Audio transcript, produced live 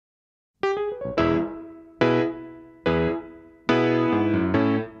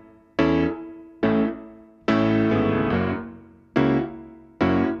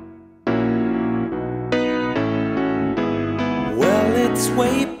It's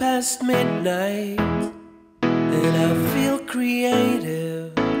way past midnight and I feel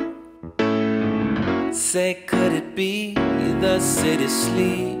creative. Say, could it be the city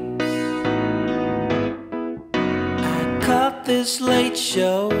sleeps? I caught this late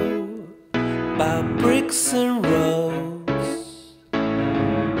show by bricks and roads.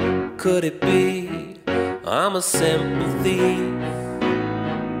 Could it be I'm a simple thief?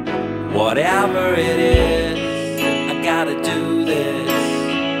 Whatever it is, I gotta do this.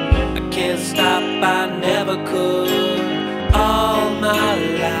 I can't stop, I never could. All my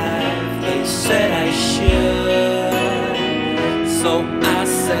life they said I should. So I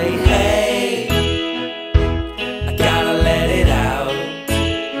say, hey, I gotta let it out.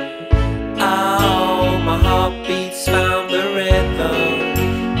 Oh, my heartbeats found the rhythm.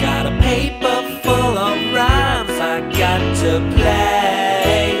 Got a paper full of rhymes I got to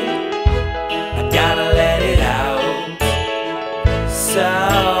play. I gotta let it out. So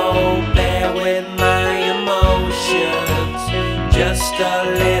bear with my emotions just a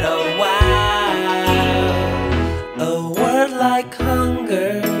little while. A word like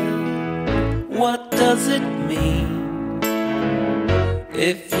hunger, what does it mean?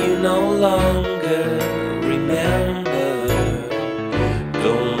 If you no longer remember,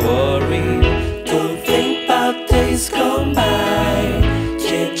 don't worry, don't think about days gone by.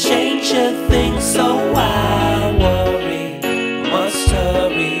 Can't change a thing, so why worry? Must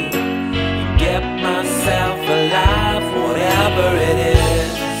hurry.